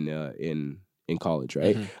in college,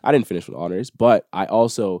 right? Mhm. I didn't finish with honors, but I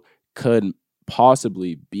also could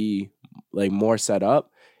possibly be like more set up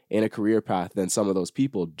in a career path than some of those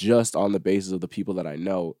people, just on the basis of the people that I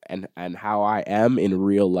know and how I am in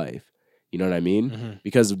real life. You know what I mean? Mhm.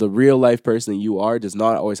 Because the real life person you are does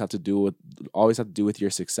not always have to do with your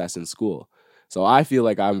success in school. So I feel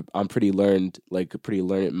like I'm pretty learned, like a pretty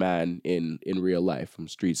learned man in real life. I'm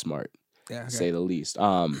street smart, Yeah. to say the least.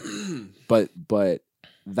 But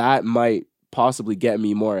that might possibly get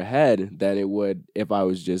me more ahead than it would if I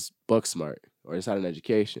was just book smart or just had an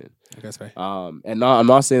education. I guess right. And I'm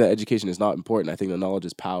not saying that education is not important. I think that knowledge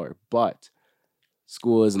is power, but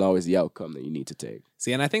school isn't always the outcome that you need to take.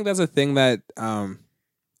 See, and I think that's a thing that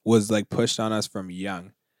was like pushed on us from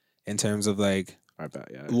young, in terms of like, I bet,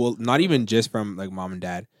 yeah. well, not even just from like mom and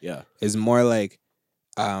dad. Yeah. Is more like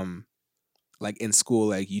in school,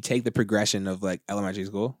 like you take the progression of like elementary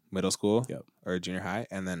school, middle school, Yep. or junior high,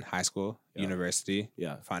 and then high school, Yeah. university,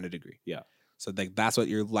 Yeah. find a degree. Yeah. So like that's what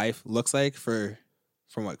your life looks like from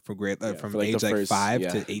grade Yeah, from for, like, age the like first- 5 yeah.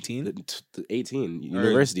 to 18. The 18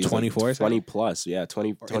 university 24, 20 plus, yeah,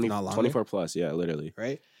 20, Or if 20 not longer. 24 plus, yeah, literally.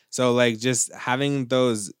 Right? So like just having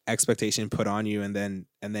those expectations put on you, and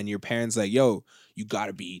then your parents like, yo, you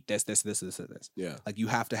gotta be this. Yeah. Like you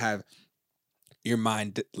have to have your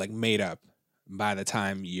mind like made up by the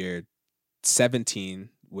time you're 17,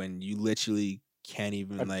 when you literally can't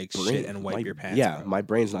even like shit and wipe your pants. Yeah, bro. my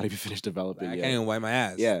brain's not even finished developing I yet. can't even wipe my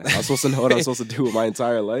ass. Yeah, I'm supposed to know what I'm supposed to do with my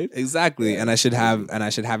entire life. Exactly. Yeah, and I should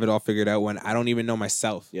crazy. have it all figured out when I don't even know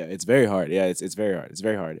myself. Yeah, it's very hard. Yeah, it's very hard. It's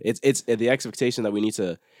very hard. It's the expectation that we need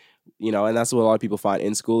to, and that's what a lot of people find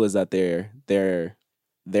in school, is that their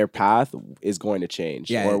path is going to change.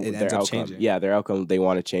 Yeah, or it their ends up outcome. changing. Yeah, their outcome, they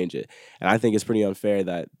want to change it. And I think it's pretty unfair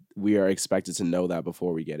that we are expected to know that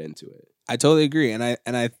before we get into it. I totally agree. And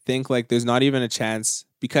I think like there's not even a chance,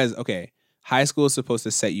 because okay, high school is supposed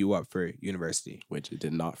to set you up for university, Which it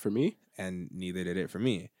did not for me. and neither did it for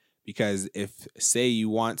me. Because if say you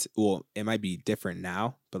want, well, it might be different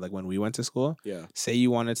now, but like when we went to school, Yeah. say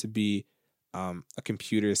you wanted to be a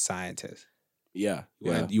computer scientist, Yeah.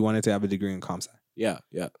 you wanted to have a degree in comp sci. Yeah.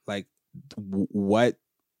 Yeah. Like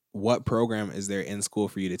what program is there in school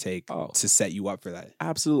for you to take to set you up for that?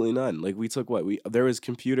 Absolutely none. Like we took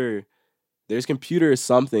there's computer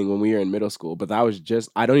something when we were in middle school, but that was just,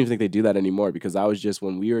 I don't even think they do that anymore, because that was just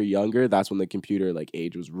when we were younger. That's when the computer like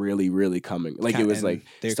age was really, really coming. Like it was And like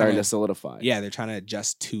they're starting kinda- to solidify. Yeah, they're trying to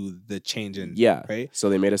adjust to the change in Yeah. right. So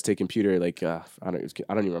they made us take computer, like I don't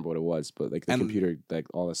even remember what it was, but like the And- computer, like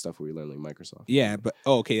all that stuff where we learned like Microsoft. Yeah, but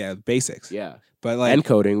basics. Yeah. But like And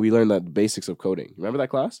coding, we learned the basics of coding. Remember that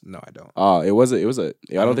class? no, I don't. I don't think it was I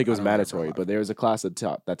don't remember a mandatory, lot. but there was a class that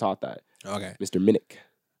taught that. Okay. Mr. Minnick.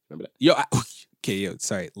 Remember that? Yo,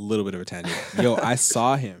 sorry, a little bit of a tangent. Yo, I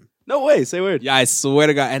saw him. No way, say word. Yeah, I swear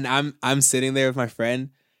to God. And I'm sitting there with my friend,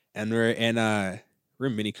 and we're in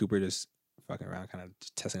Mini Cooper, just fucking around, kind of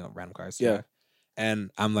just testing out random cars. Yeah.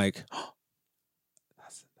 And I'm like, oh,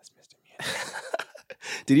 that's Mr. Minnick.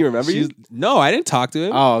 Did he remember you? No, I didn't talk to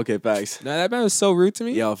him. Oh, okay, facts. No, that man was so rude to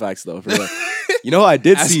me. Yo, facts though. For real. You know who I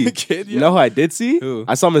did As see? a kid, You know who I did see? Who?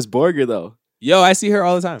 I saw Miss Borger though. Yo, I see her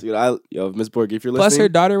all the time. Dude, Miss Borger, if you're Plus, her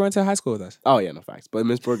listening. daughter went to high school with us. Oh yeah, no facts. But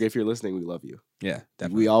Miss Borger, if you're listening, we love you. Yeah,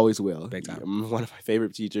 definitely. We always will. Big time. I'm one of my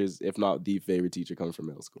favorite teachers, if not the favorite teacher, coming from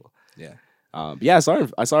middle school. Yeah. But yeah, I saw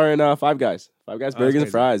her in Five Guys. Five Guys Oh, Burgers that's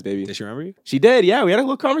and Fries, baby. Did she remember you? She did, yeah. We had a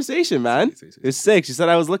little conversation, man. Sweet. It's sick. She said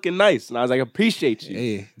I was looking nice, and I was like, appreciate you.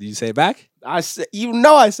 Hey, did you say it back? I said,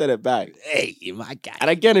 I said it back. Hey, my guy. And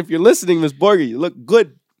again, if you're listening, Miss Borger, you look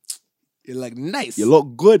good. You're like nice. You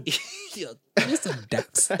look good. You're some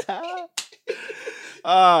ducks.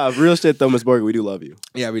 Real shit though, Miss Borger. We do love you.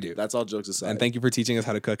 Yeah, we do. That's all jokes aside. And thank you for teaching us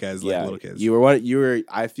how to cook as like yeah, little kids. You were.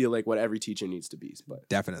 I feel like what every teacher needs to be. But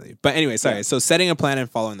Definitely. But anyway, sorry. Yeah. So setting a plan and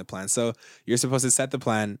following the plan. So you're supposed to set the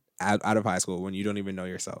plan out of high school when you don't even know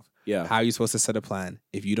yourself. yeah, How are you supposed to set a plan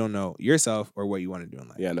if you don't know yourself or what you want to do in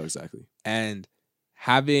life? yeah, no, exactly. And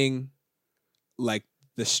having like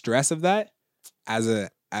the stress of that as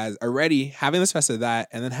already having the stress of that,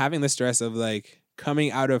 and then having the stress of like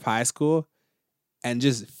coming out of high school and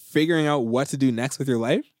just figuring out what to do next with your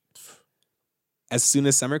life as soon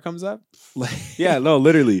as summer comes up. Like Yeah, no,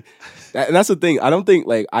 literally. And that's the thing.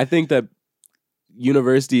 I think that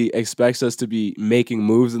university expects us to be making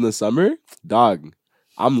moves in the summer. Dog,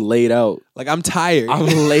 I'm laid out. Like, I'm tired. I'm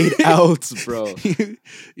laid out, bro.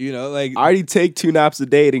 You know, like, I already take 2 naps a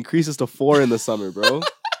day. It increases to 4 in the summer, bro.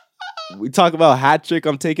 We talk about hat trick.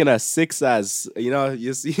 I'm taking a 6 as,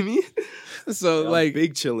 you see me? so Yeah, I'm like,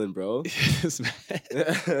 big chilling, bro.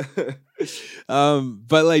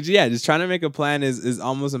 but like, yeah, just trying to make a plan is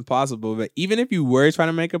almost impossible. But even if you were trying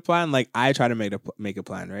to make a plan, like, I try to make a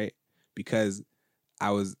plan, right? Because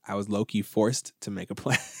I was low key forced to make a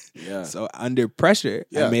plan. Yeah. So under pressure,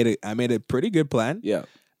 Yeah. I made a pretty good plan. Yeah.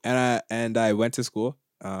 And I went to school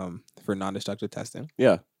for non-destructive testing.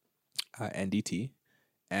 Yeah. NDT,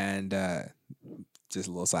 and just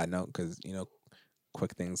a little side note, because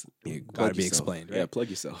quick things gotta be explained, right? Yeah, plug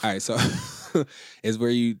yourself. All right, so is where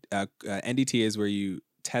you NDT is where you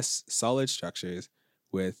test solid structures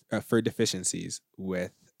with for deficiencies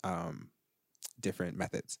with different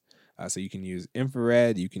methods. So you can use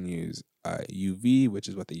infrared, you can use UV, which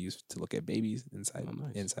is what they use to look at babies inside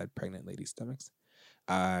inside pregnant ladies' stomachs.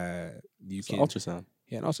 You can ultrasound.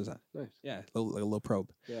 Yeah, an ultrasound. Nice. Yeah, like a little probe.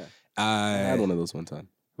 Yeah. I had one of those one time.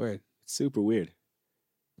 Word. It's super weird.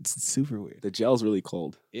 It's super weird. The gel's really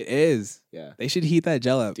cold. It is. Yeah. They should heat that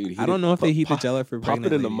gel up. Dude, I don't know if they heat the gel up for pop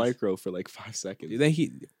pregnant it in the ladies. micro for like 5 seconds. Do they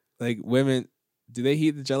heat, like, women, do they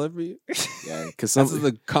heat the gel up for you? Yeah, because This is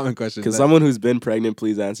a common question. Because someone who's been pregnant,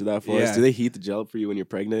 please answer that for us. Yeah. Do they heat the gel up for you when you're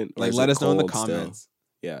pregnant? Or like, is let it us know in the cold still? comments.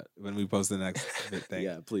 Yeah. When we post the next thing.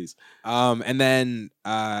 Yeah, please. And then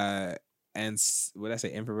what did I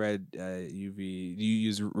say? Infrared, UV. You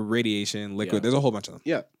use radiation, liquid. Yeah. There's a whole bunch of them.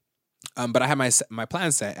 Yeah. But I had my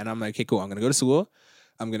plan set, and I'm like, okay, cool. I'm gonna go to school.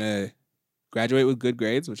 I'm gonna graduate with good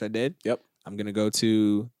grades, which I did. Yep. I'm gonna go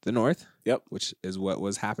to the north. Yep. Which is what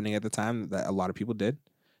was happening at the time that a lot of people did.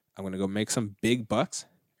 I'm gonna go make some big bucks,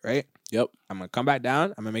 right? Yep. I'm gonna come back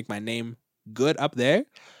down. I'm gonna make my name good up there,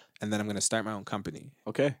 and then I'm gonna start my own company.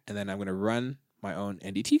 Okay. And then I'm gonna run my own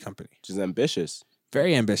NDT company. Which is ambitious.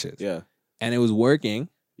 Very ambitious. Yeah. And it was working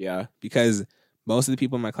Yeah. because most of the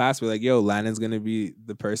people in my class were like, yo, Landon's gonna be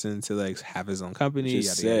the person to like have his own company. Which is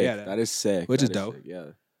Yada, sick. yada, yada. That is sick. Which That is dope. sick. Yeah.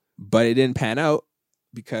 But it didn't pan out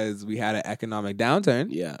because we had an economic downturn.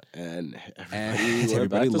 Yeah. And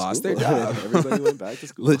everybody lost their job. Everybody went back to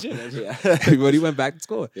school. Legit. Yeah. Everybody went back to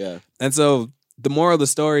school. Yeah. And so the moral of the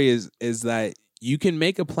story is that you can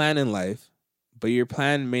make a plan in life, but your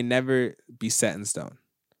plan may never be set in stone.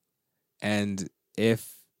 And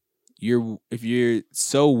if you're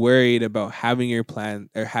so worried about having your plan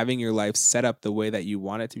or having your life set up the way that you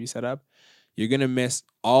want it to be set up, you're going to miss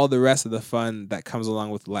all the rest of the fun that comes along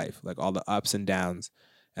with life, like all the ups and downs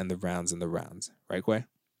and the rounds and the rounds. Right, Quay?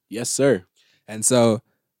 Yes, sir. And so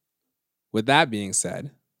with that being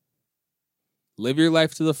said, live your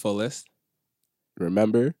life to the fullest.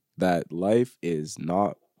 Remember that life is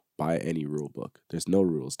not by any rule book. There's no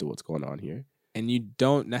rules to what's going on here. And you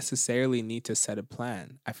don't necessarily need to set a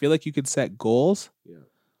plan. I feel like you could set goals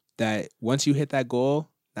that once you hit that goal,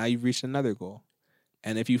 now you've reached another goal.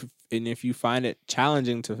 And if you find it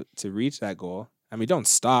challenging to reach that goal, I mean, don't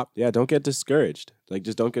stop. Yeah, don't get discouraged. Like,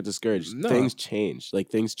 just don't get discouraged. No. Things change. Like,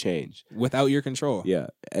 things change. Without your control. Yeah.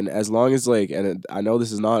 And as long as, like, and I know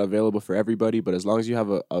this is not available for everybody, but as long as you have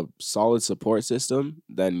a solid support system,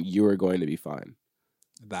 then you are going to be fine.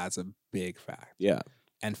 That's a big fact. Yeah.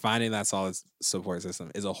 And finding that solid support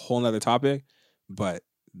system is a whole nother topic, but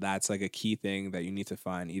that's like a key thing that you need to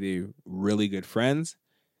find. Either really good friends,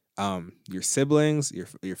 your siblings,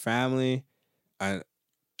 your family,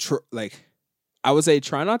 like I would say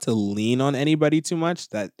try not to lean on anybody too much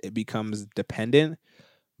that it becomes dependent,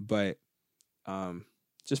 but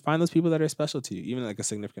just find those people that are special to you, even like a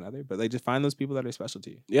significant other, but like just find those people that are special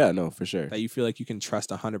to you. Yeah, no, for sure. That you feel like you can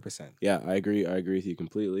trust 100%. Yeah, I agree. I agree with you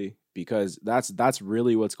completely because that's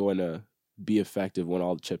really what's going to be effective when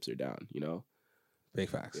all the chips are down, you know? Big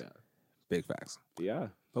facts. Yeah. Big facts. Yeah.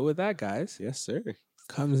 But with that, guys, Yes, sir.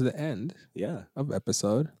 comes the end Yeah. of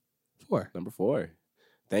episode 4. Number 4.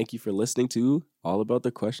 Thank you for listening to All About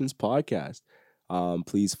the Questions podcast.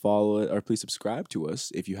 Please follow it or please subscribe to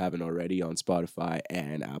us if you haven't already on Spotify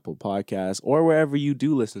and Apple Podcasts or wherever you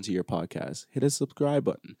do listen to your podcast. Hit a subscribe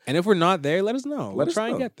button. And if we're not there, let us know. We'll us try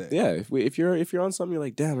and know. get there. Yeah, if you're on something you're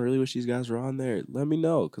like, damn, I really wish these guys were on there. Let me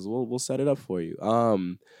know because we'll set it up for you.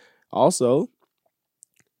 Also,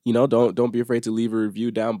 you know, don't be afraid to leave a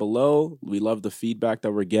review down below. We love the feedback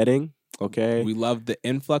that we're getting. Okay, We love the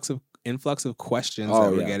influx of questions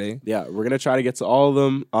that we're getting. Yeah, we're gonna try to get to all of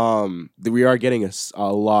them. We are getting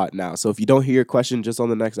a lot now. So if you don't hear your question just on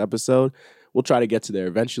the next episode, we'll try to get to there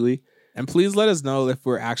eventually. And please let us know if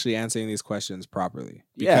we're actually answering these questions properly.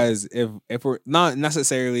 Yeah. Because if we're not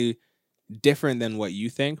necessarily different than what you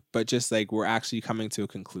think, but just like we're actually coming to a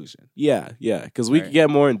conclusion. Yeah, because we Right. could get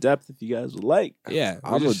more in depth if you guys would like. Yeah,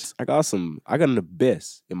 I got an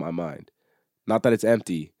abyss in my mind. Not that it's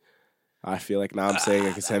empty. I feel like now I'm saying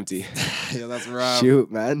like it's empty. Yeah, that's rough.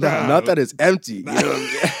 Shoot, man. Bro. Not that it's empty. You know what I'm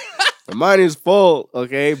saying? My mind is full,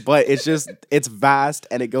 okay? But it's vast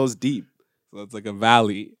and it goes deep. So it's like a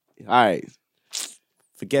valley. All right.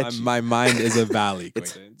 Forget you. My mind is a valley.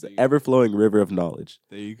 It's Quentin. an ever-flowing river of knowledge.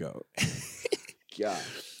 There you go. Yeah.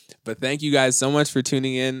 But thank you guys so much for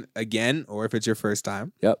tuning in again, or if it's your first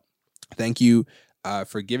time. Yep. Thank you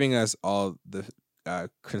for giving us all the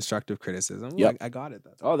constructive criticism. Yep. I got it.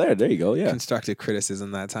 Oh, there you go. Yeah. Constructive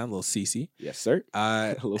criticism that time. Little CC. Yes, sir.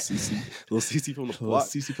 Uh, Little CC. Little CC from the little block.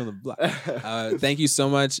 CC from the block. Thank you so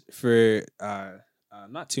much for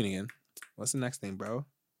not tuning in. What's the next thing, bro?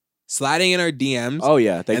 Sliding in our DMs. Oh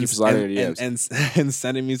yeah, thank you for sliding in our DMs. And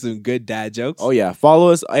sending me some good dad jokes. Oh yeah,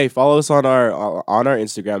 follow us. Hey, follow us on our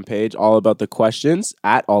Instagram page, All About the Questions,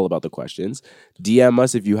 at All About the Questions. DM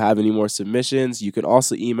us if you have any more submissions. You can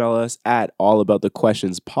also email us at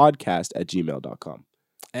allaboutthequestionspodcast@gmail.com.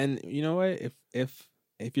 And you know what? If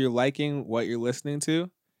you're liking what you're listening to,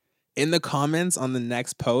 in the comments on the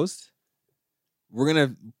next post, we're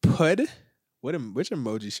gonna put which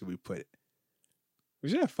emoji should we put? We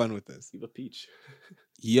should have fun with this. Leave a peach.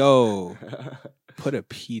 Yo, put a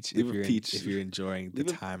peach Leave a peach. if you're enjoying the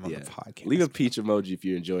time on the podcast. Leave a peach emoji if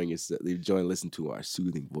you're enjoying listening to our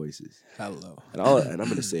soothing voices. Hello. And I'm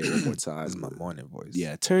gonna say it one more time. This is my morning voice.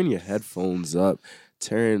 Yeah, turn your headphones up,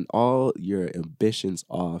 turn all your ambitions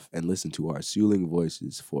off, and listen to our soothing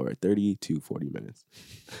voices for 30 to 40 minutes.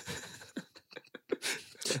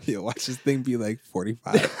 Yo, watch this thing be like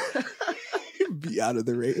 45. Be out of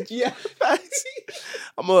the range. Yeah,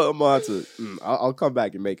 I'm gonna have to. I'll come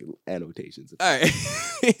back and make annotations. All right.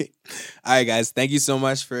 All right, guys. Thank you so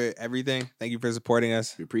much for everything. Thank you for supporting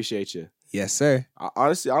us. We appreciate you. Yes, sir.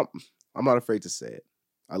 Honestly, I'm not afraid to say it.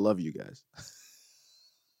 I love you guys.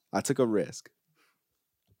 I took a risk.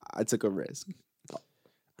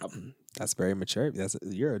 That's very mature.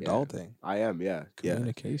 You're adulting. I am. Yeah.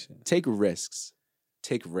 Communication. Take risks.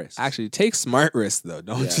 Actually, take smart risks though.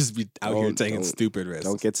 Don't Yeah. just be out here taking Don't- stupid risks.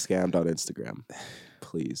 Don't get scammed on Instagram,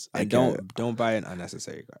 please. and don't buy an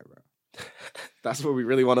unnecessary car, bro. That's what we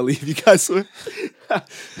really want to leave you guys with.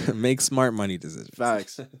 Make smart money decisions.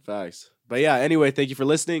 Facts. But yeah, anyway, thank you for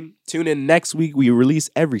listening. Tune in next week. We release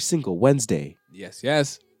every single Wednesday. Yes.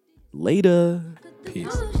 Later. Peace.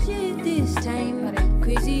 Oh shit, this time.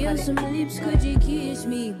 Crazy on some lips, could you kiss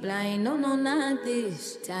me blind? No, not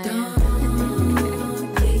this time.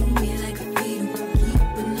 Don't play me like a fiddle.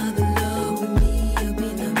 Keep another love with me up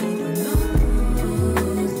in the middle. No,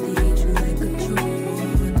 stay true like a true.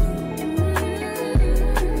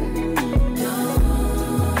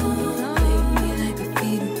 Don't play me like a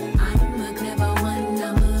fiddle. I'm a clever one,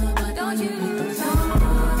 but don't you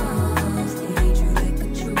stay true like a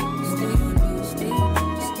true. Stay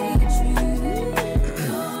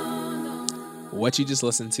true. What you just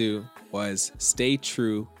listened to was Stay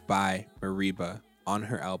True by Mariba on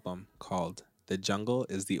her album called The Jungle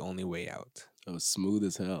Is the Only Way Out. It was smooth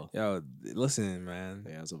as hell. Yo, listen, man.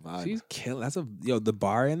 Yeah, it was a vibe. She's killing. The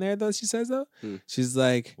bar in there though. She says though, she's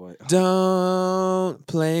like, What? "Don't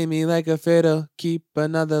play me like a fiddle. Keep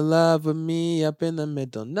another love with me up in the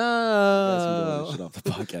middle. Guys, we don't No, shut off the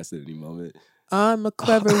podcast at any moment. I'm a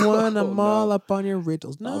clever one. I'm Oh, all no. up on your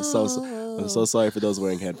riddles. No, I'm so sorry for those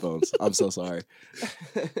wearing headphones. I'm so sorry.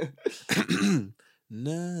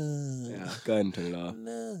 No. Yeah, go ahead and turn it off.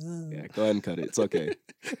 No. Yeah, go ahead and cut it. It's okay.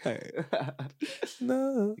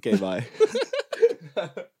 No. Okay, bye.